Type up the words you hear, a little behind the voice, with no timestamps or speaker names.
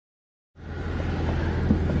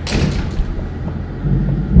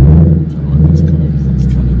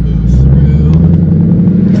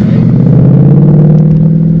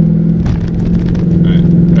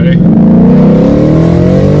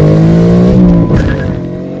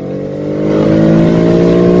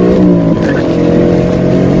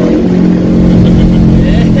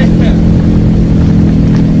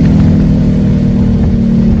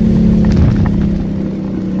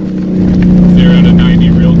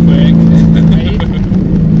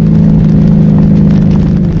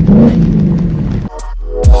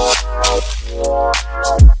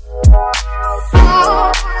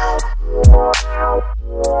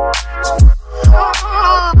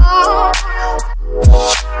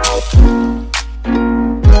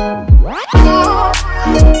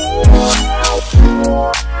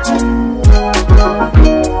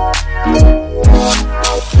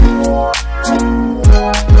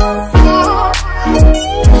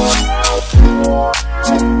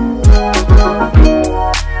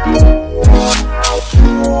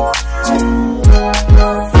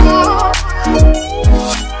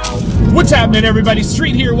happening, everybody?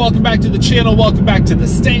 Street here. Welcome back to the channel. Welcome back to the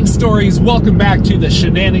Stang stories. Welcome back to the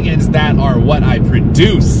shenanigans that are what I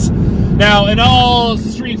produce. Now, in all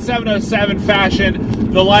Street 707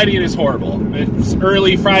 fashion, the lighting is horrible. It's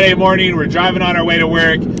early Friday morning. We're driving on our way to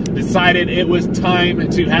work. Decided it was time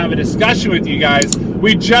to have a discussion with you guys.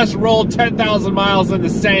 We just rolled 10,000 miles in the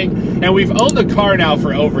Stang, and we've owned the car now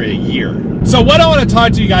for over a year. So what I want to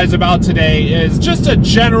talk to you guys about today is just a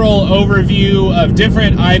general overview of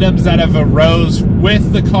different items that have arose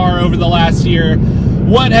with the car over the last year,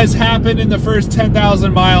 what has happened in the first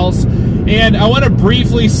 10,000 miles, and I want to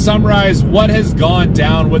briefly summarize what has gone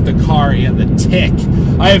down with the car and the tick.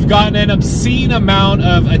 I have gotten an obscene amount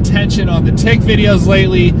of attention on the tick videos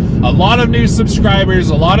lately. A lot of new subscribers,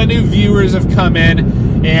 a lot of new viewers have come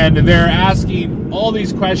in, and they're asking all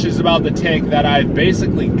these questions about the tick that I've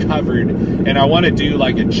basically covered, and I want to do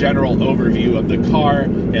like a general overview of the car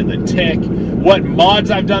and the tick, what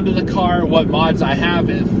mods I've done to the car, what mods I have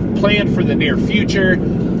planned for the near future,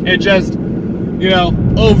 and just, you know,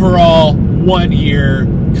 overall 1 year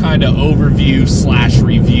kind of overview slash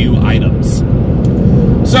review items.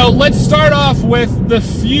 So let's start off with the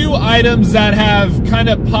few items that have kind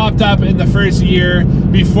of popped up in the first year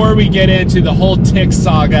before we get into the whole tick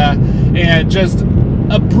saga, and just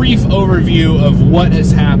a brief overview of what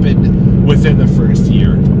has happened within the first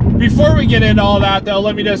year. Before we get into all that though,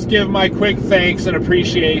 let me just give my quick thanks and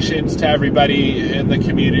appreciations to everybody in the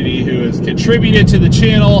community who has contributed to the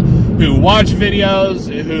channel, who watch videos,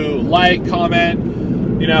 who like,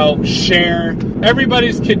 comment, you know, share.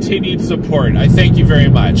 Everybody's continued support. I thank you very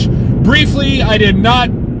much. Briefly, I did not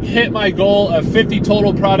hit my goal of 50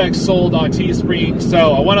 total products sold on Teespring,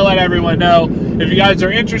 so I want to let everyone know, if you guys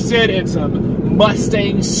are interested in some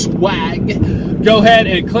Mustang swag, go ahead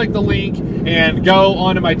and click the link and go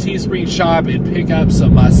onto my Teespring shop and pick up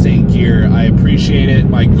some Mustang gear. I appreciate it.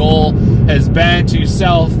 My goal has been to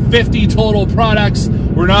sell 50 total products.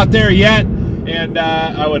 We're not there yet, and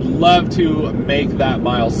I would love to make that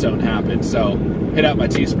milestone happen, so hit up my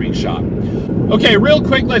Teespring shop. Okay, real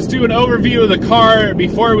quick, let's do an overview of the car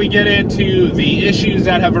before we get into the issues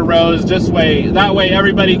that have arose. That way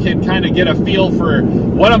everybody can kind of get a feel for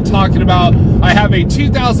what I'm talking about. I have a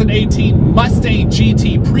 2018 Mustang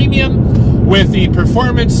GT Premium with the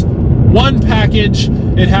Performance 1 package.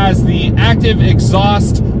 It has the active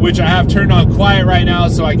exhaust, which I have turned on quiet right now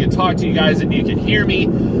so I can talk to you guys and you can hear me.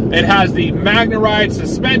 It has the MagneRide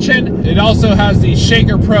suspension. It also has the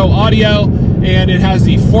Shaker Pro audio, and it has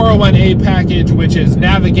the 401A package, which is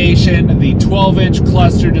navigation, the 12-inch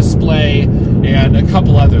cluster display, and a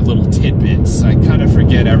couple other little tidbits. I kind of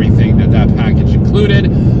forget everything that package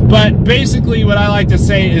included, but basically what I like to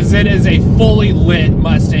say is it is a fully lit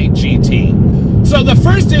Mustang GT. So the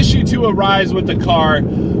first issue to arise with the car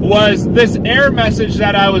was this error message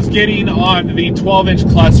that I was getting on the 12-inch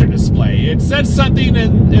cluster display. It said something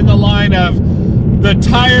in the line of the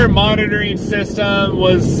tire monitoring system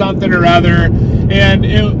was something or other, and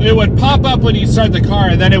it would pop up when you start the car,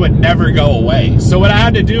 and then it would never go away. So what I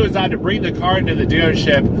had to do is I had to bring the car into the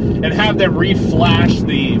dealership and have them reflash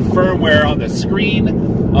the firmware on the screen,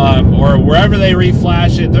 or wherever they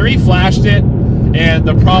reflash it. They reflashed it, and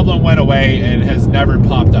the problem went away and has never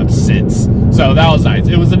popped up since. So that was nice.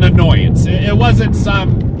 It was an annoyance. It wasn't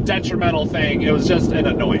some detrimental thing. It was just an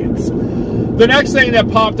annoyance. The next thing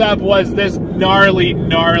that popped up was this gnarly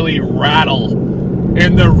rattle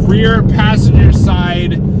in the rear passenger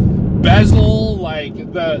side bezel, like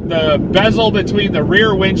the bezel between the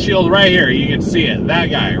rear windshield right here. You can see it, that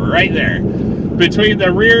guy right there. Between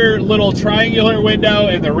the rear little triangular window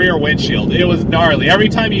and the rear windshield. It was gnarly. Every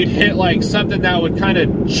time you'd hit like something that would kind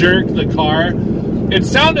of jerk the car, it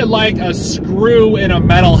sounded like a screw in a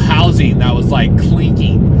metal housing that was like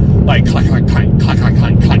clinking. Like clack, clack, clack, clack, clack,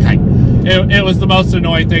 clack, clack, clack. It was the most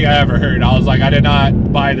annoying thing I ever heard. I was like, I did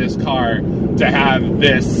not buy this car to have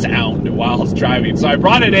this sound while I was driving. So I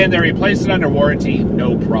brought it in, they replaced it under warranty,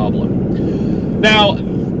 no problem. Now,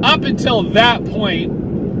 up until that point,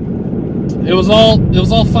 it was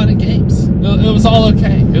all fun and games. It was all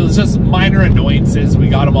okay. It was just minor annoyances. We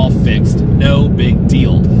got them all fixed. No big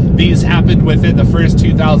deal. These happened within the first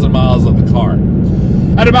 2,000 miles of the car.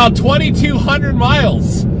 At about 2,200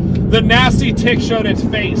 miles, the nasty tick showed its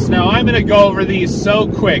face. Now, I'm going to go over these so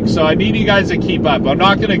quick, so I need you guys to keep up. I'm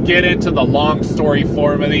not going to get into the long story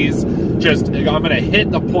form of these. Just, I'm going to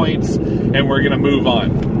hit the points, and we're going to move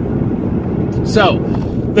on. So,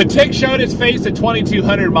 the tick showed its face at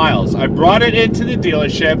 2,200 miles. I brought it into the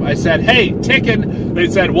dealership. I said, hey, ticking. They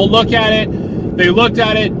said, we'll look at it. They looked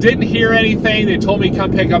at it, didn't hear anything. They told me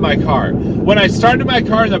come pick up my car. When I started my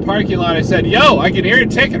car in the parking lot, I said, yo, I can hear it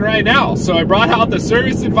ticking right now. So I brought out the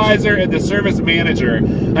service advisor and the service manager,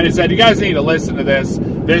 and I said, you guys need to listen to this.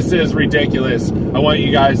 This is ridiculous. I want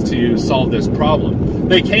you guys to solve this problem.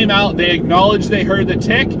 They came out, they acknowledged they heard the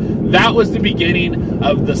tick. That was the beginning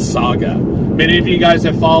of the saga. Many of you guys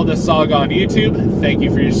have followed this saga on YouTube. Thank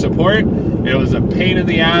you for your support. It was a pain in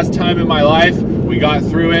the ass time in my life. We got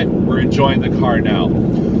through it. We're enjoying the car now.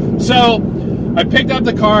 So I picked up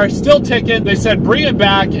the car, still ticking. They said bring it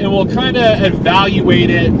back and we'll kind of evaluate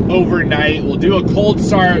it overnight. We'll do a cold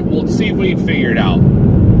start. We'll see if we can figure it out.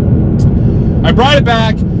 I brought it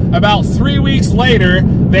back. About 3 weeks later,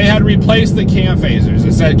 they had replaced the cam phasers.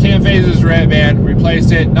 They said cam phasers red, man,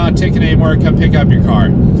 replaced it, not ticking anymore, come pick up your car.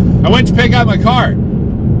 I went to pick up my car.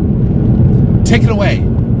 Ticking away.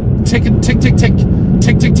 Ticking, tick, tick, tick.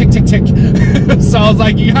 Tick, tick, tick, tick, tick. So I was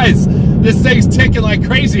like, you guys, this thing's ticking like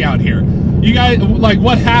crazy out here. You guys, like,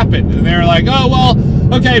 what happened? And they were like, oh, well,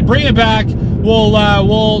 okay, bring it back.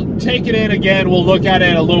 We'll take it in again. We'll look at it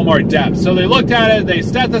in a little more depth. So they looked at it, they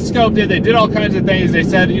stethoscoped it, they did all kinds of things. They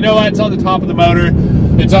said, you know what, it's on the top of the motor,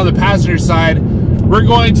 it's on the passenger side. We're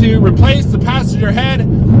going to replace the passenger head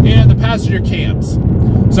and the passenger cams.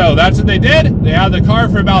 So that's what they did. They had the car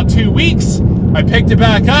for about 2 weeks. I picked it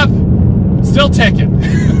back up, still ticking.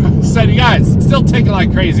 Said, you guys, it's still ticking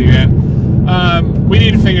like crazy, man. We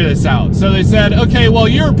need to figure this out. So they said, okay, well,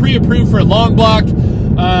 you're pre-approved for a long block.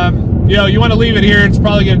 You know, you want to leave it here, it's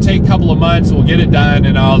probably going to take a couple of months, we'll get it done.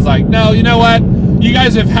 And I was like, no, you know what? You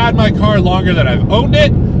guys have had my car longer than I've owned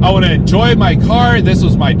it. I want to enjoy my car. This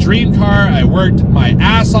was my dream car. I worked my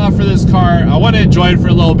ass off for this car. I want to enjoy it for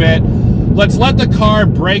a little bit. Let's let the car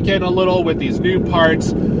break in a little with these new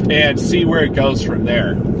parts and see where it goes from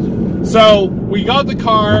there. So we got the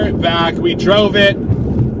car back, we drove it.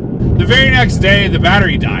 The very next day, the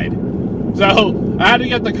battery died. So I had to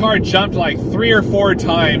get the car jumped like 3 or 4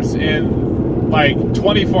 times in like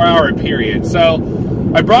 24-hour period. So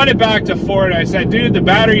I brought it back to Ford. I said, dude, the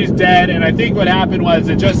battery's dead. And I think what happened was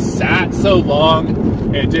it just sat so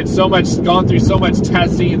long and did so much, gone through so much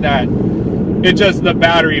testing that it just, the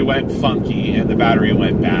battery went funky and the battery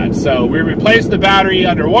went bad. So we replaced the battery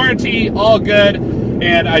under warranty, all good.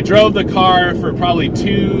 And I drove the car for probably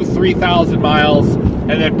 2,000–3,000 miles and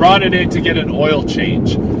then brought it in to get an oil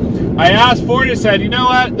change. I asked Ford, I said, you know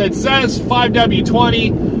what, that says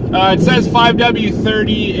 5W20, it says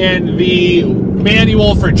 5W30 in the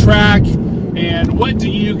manual for track, and what do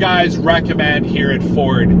you guys recommend here at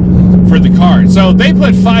Ford for the car? So they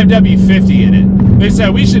put 5W50 in it. They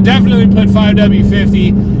said, we should definitely put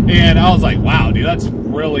 5W50, and I was like, wow, dude, that's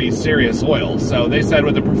really serious oil. So they said,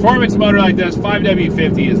 with a performance motor like this,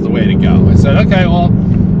 5W50 is the way to go. I said, okay, well,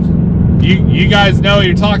 you guys know what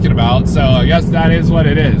you're talking about, so I guess that is what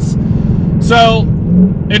it is. So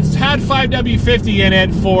it's had 5W50 in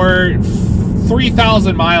it for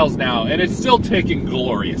 3,000 miles now, and it's still ticking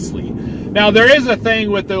gloriously. Now, there is a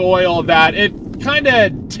thing with the oil that it kind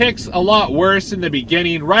of ticks a lot worse in the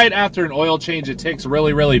beginning. Right after an oil change, it ticks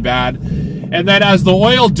really, really bad. And then as the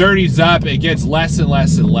oil dirties up, it gets less and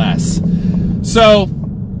less and less. So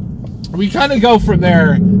we kind of go from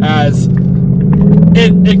there as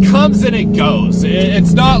it comes and it goes.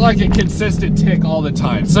 It's not like a consistent tick all the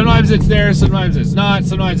time. Sometimes it's there, sometimes it's not,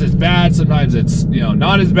 sometimes it's bad, sometimes it's, you know,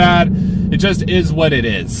 not as bad. It just is what it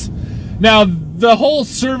is. Now, the whole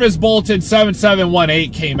service bulletin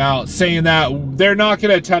 7718 came out saying that they're not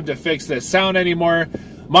going to attempt to fix this sound anymore.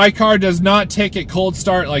 My car does not tick at cold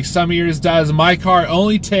start like some of yours does. My car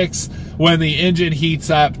only ticks when the engine heats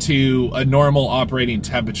up to a normal operating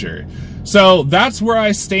temperature. So that's where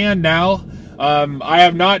I stand now. I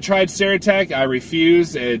have not tried Stereotech. I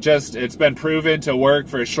refuse. It's been proven to work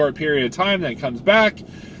for a short period of time, then it comes back.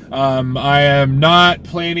 I am not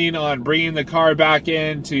planning on bringing the car back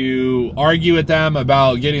in to argue with them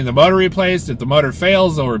about getting the motor replaced. If the motor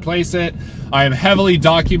fails, they'll replace it. I am heavily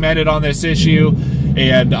documented on this issue,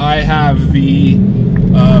 and I have the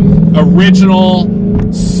original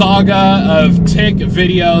saga of tick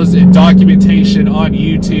videos and documentation on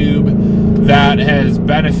YouTube that has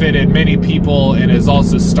benefited many people and has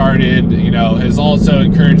also started, you know, has also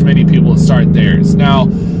encouraged many people to start theirs. Now,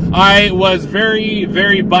 I was very,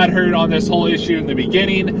 very butthurt on this whole issue in the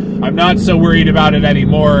beginning. I'm not so worried about it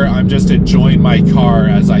anymore. I'm just enjoying my car,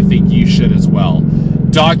 as I think you should as well.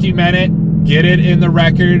 Document it, get it in the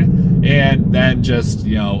record, and then just,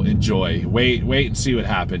 you know, enjoy. Wait and see what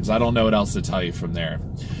happens. I don't know what else to tell you from there.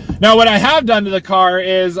 Now, what I have done to the car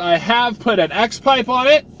is I have put an X-pipe on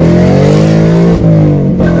it.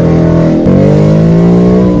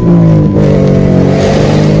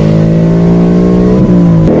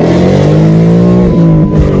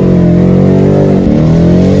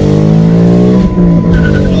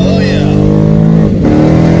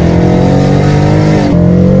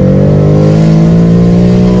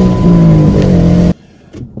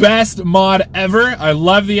 best mod ever. I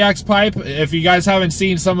love the X-Pipe. If you guys haven't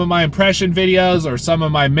seen some of my impression videos or some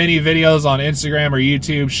of my mini videos on Instagram or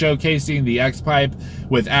YouTube showcasing the X-Pipe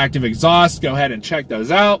with active exhaust, go ahead and check those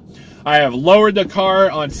out. I have lowered the car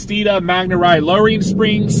on Steeda MagneRide lowering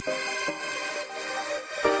springs.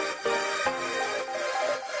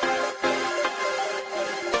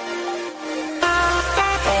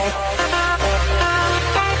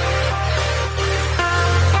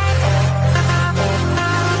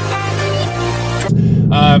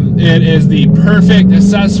 It is the perfect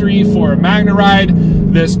accessory for a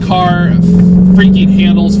MagneRide. This car freaking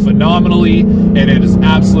handles phenomenally, and it is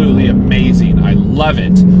absolutely amazing. I love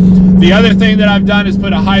it. The other thing that I've done is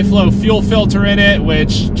put a high flow fuel filter in it,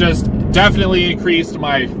 which just definitely increased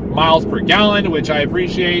my miles per gallon, which I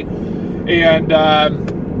appreciate. And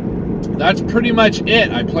that's pretty much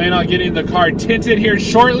it. I plan on getting the car tinted here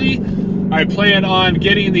shortly. I plan on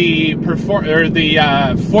getting the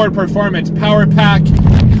Ford Performance Power Pack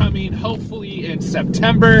coming hopefully in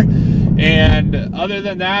September. And other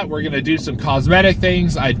than that, we're going to do some cosmetic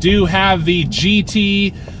things. I do have the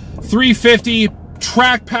GT 350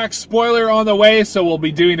 track pack spoiler on the way, so we'll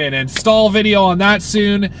be doing an install video on that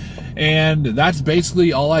soon. And that's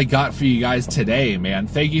basically all I got for you guys today, man.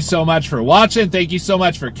 Thank you so much for watching. Thank you so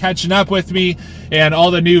much for catching up with me. And all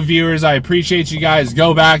the new viewers, I appreciate you guys.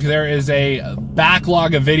 Go back. There is a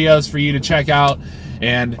backlog of videos for you to check out.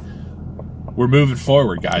 And we're moving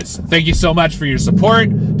forward, guys. Thank you so much for your support.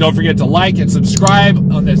 Don't forget to like and subscribe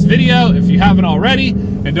on this video if you haven't already.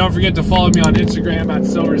 And don't forget to follow me on Instagram at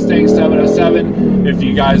silverstang707 if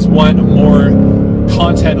you guys want more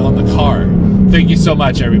content on the car. Thank you so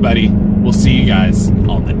much, everybody. We'll see you guys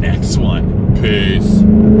on the next one.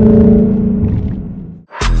 Peace.